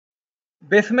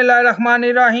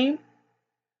Bismillahirrahmanirrahim.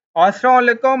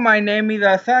 Assalamualaikum. My name is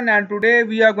Hassan and today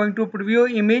we are going to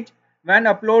preview image when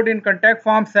upload in contact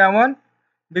form 7.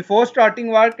 Before starting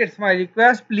work, it's my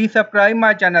request, please subscribe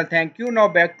my channel. Thank you. Now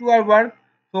back to our work.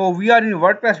 So we are in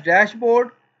WordPress dashboard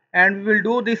and we will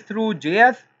do this through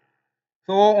JS.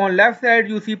 So on left side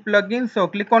you see plugins. So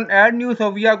click on add new. So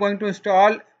we are going to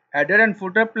install header and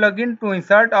footer plugin to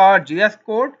insert our JS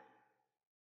code.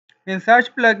 In search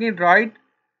plugin, write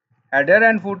header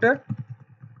and footer.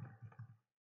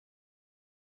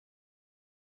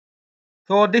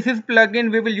 So this is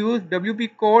plugin we will use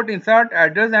WP code insert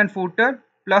address and footer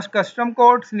plus custom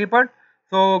code snippet.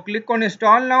 So click on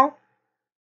install now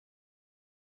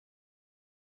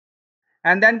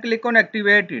and then click on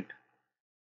activate it.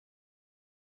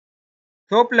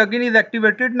 So plugin is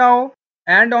activated now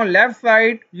and on left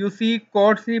side you see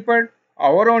code snippet.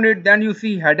 Over on it then you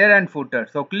see header and footer.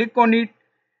 So click on it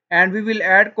and we will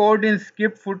add code in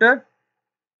script footer.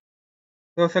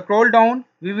 So scroll down,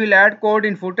 we will add code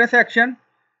in footer section.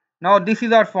 Now this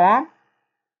is our form.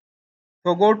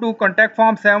 So go to contact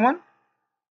form 7,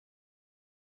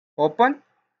 open.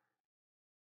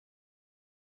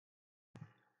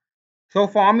 So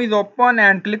form is open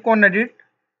and click on edit.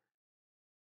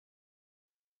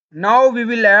 Now we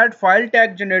will add file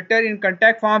tag generator in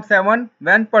contact form 7.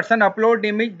 When person upload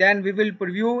image, then we will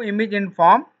preview image in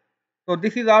form. So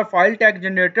this is our file tag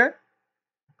generator.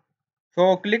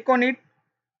 So click on it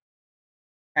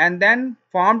and then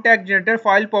form tag generator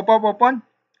file pop-up open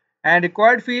and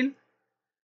required field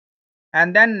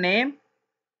and then name.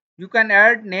 You can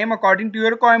add name according to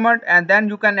your requirement and then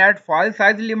you can add file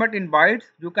size limit in bytes.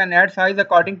 You can add size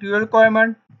according to your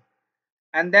requirement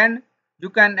and then you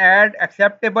can add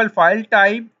acceptable file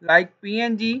type like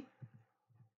PNG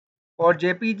or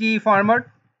JPG format.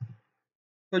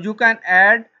 So you can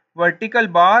add vertical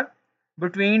bar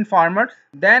between formats.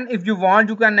 Then if you want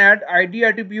you can add ID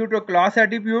attribute or class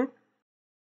attribute.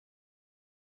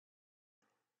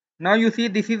 Now you see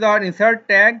this is our insert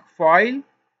tag file,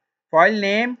 file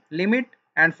name, limit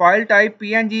and file type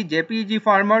PNG, JPG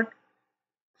format,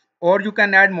 or you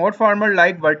can add more format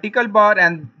like vertical bar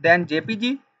and then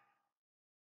JPG.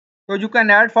 So you can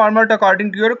add format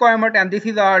according to your requirement and this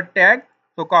is our tag.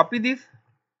 So copy this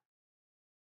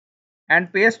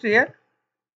and paste here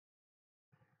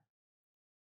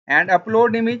and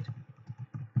upload image.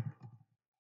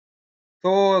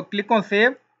 So click on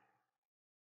save.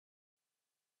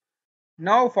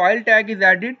 Now file tag is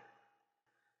added.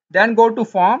 Then go to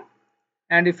form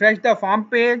and refresh the form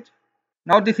page.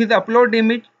 Now this is upload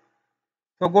image.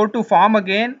 So go to form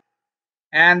again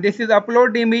and this is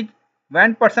upload image.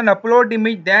 When person upload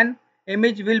image, then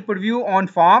image will preview on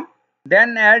form.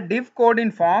 Then add div code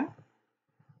in form.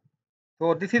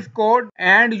 So this is code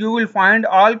and you will find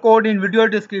all code in video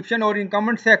description or in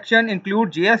comment section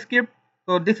include JavaScript.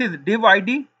 So this is div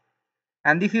ID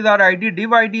and this is our ID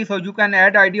div ID. So you can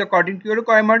add ID according to your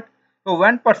requirement. So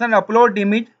when person upload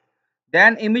image,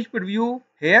 then image preview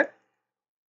here.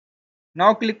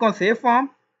 Now click on save form.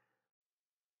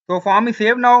 So form is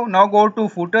saved now. Now go to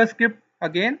footer script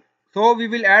again. So we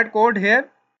will add code here.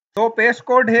 So paste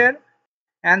code here.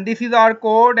 And this is our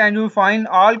code and you will find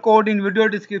all code in video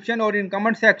description or in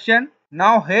comment section.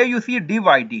 Now here you see div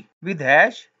ID with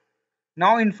hash.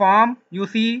 Now in form you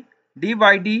see div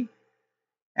ID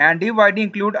and div ID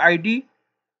include ID.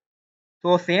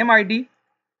 So same ID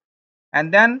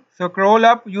and then scroll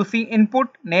up you see input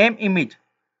name image.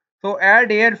 So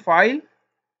add here file.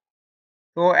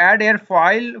 So add here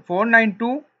file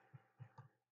 492.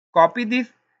 Copy this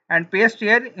and paste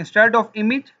here instead of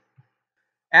image.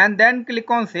 And then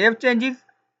click on save changes.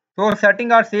 So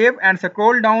settings are saved and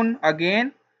scroll down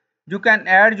again. You can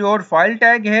add your file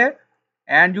tag here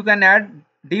and you can add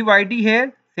div ID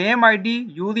here. Same ID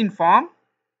used in form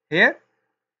here.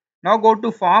 Now go to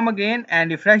form again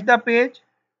and refresh the page.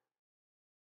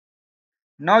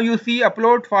 Now you see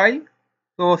upload file.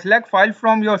 So select file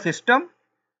from your system.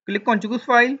 Click on choose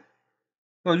file.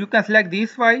 So you can select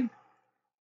this file.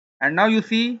 And now you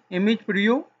see image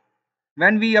preview.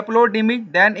 When we upload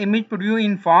image, then image preview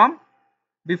in form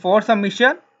before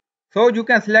submission. So you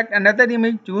can select another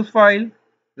image, choose file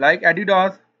like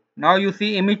Adidas. Now you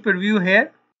see image preview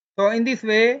here. So in this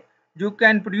way you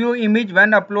can preview image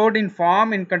when upload in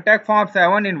form in contact form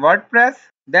 7 in WordPress.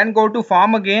 Then go to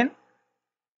form again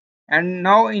and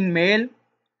now in mail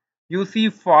you see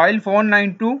file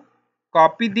 492.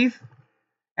 Copy this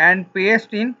and paste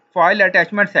in file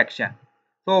attachment section.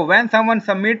 So when someone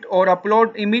submit or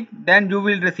upload image, then you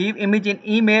will receive image in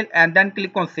email and then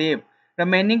click on save.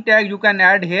 Remaining tag you can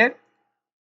add here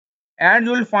and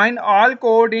you will find all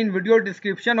code in video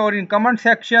description or in comment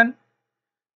section.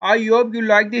 I hope you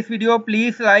like this video.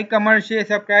 Please like, comment, share,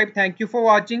 subscribe. Thank you for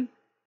watching.